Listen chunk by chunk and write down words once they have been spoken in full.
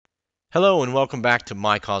Hello and welcome back to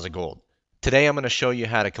mykazaagold. Today I'm going to show you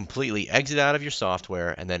how to completely exit out of your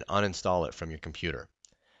software and then uninstall it from your computer.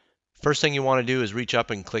 First thing you want to do is reach up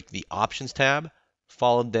and click the Options tab,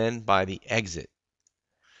 followed then by the Exit.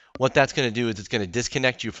 What that's going to do is it's going to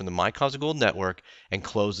disconnect you from the mykazaagold network and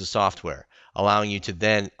close the software, allowing you to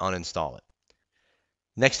then uninstall it.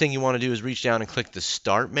 Next thing you want to do is reach down and click the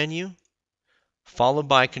Start menu, followed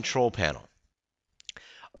by Control Panel.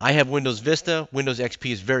 I have Windows Vista. Windows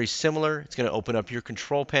XP is very similar. It's going to open up your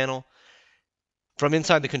control panel. From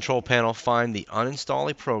inside the control panel, find the Uninstall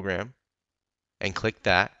a program and click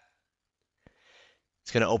that.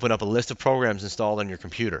 It's going to open up a list of programs installed on your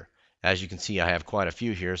computer. As you can see, I have quite a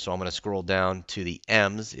few here, so I'm going to scroll down to the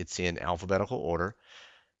M's. It's in alphabetical order.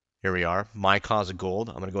 Here we are, mykazaagold.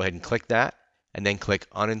 I'm going to go ahead and click that and then click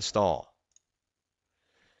Uninstall.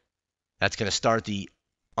 That's going to start the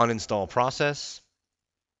uninstall process.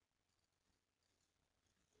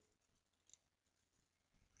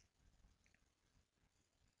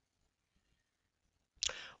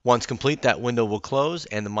 Once complete, that window will close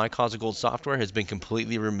and the mykazaagold software has been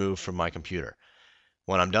completely removed from my computer.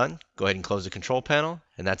 When I'm done, go ahead and close the control panel,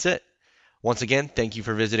 and that's it. Once again, thank you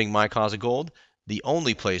for visiting mykazaagold, the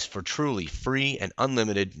only place for truly free and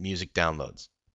unlimited music downloads.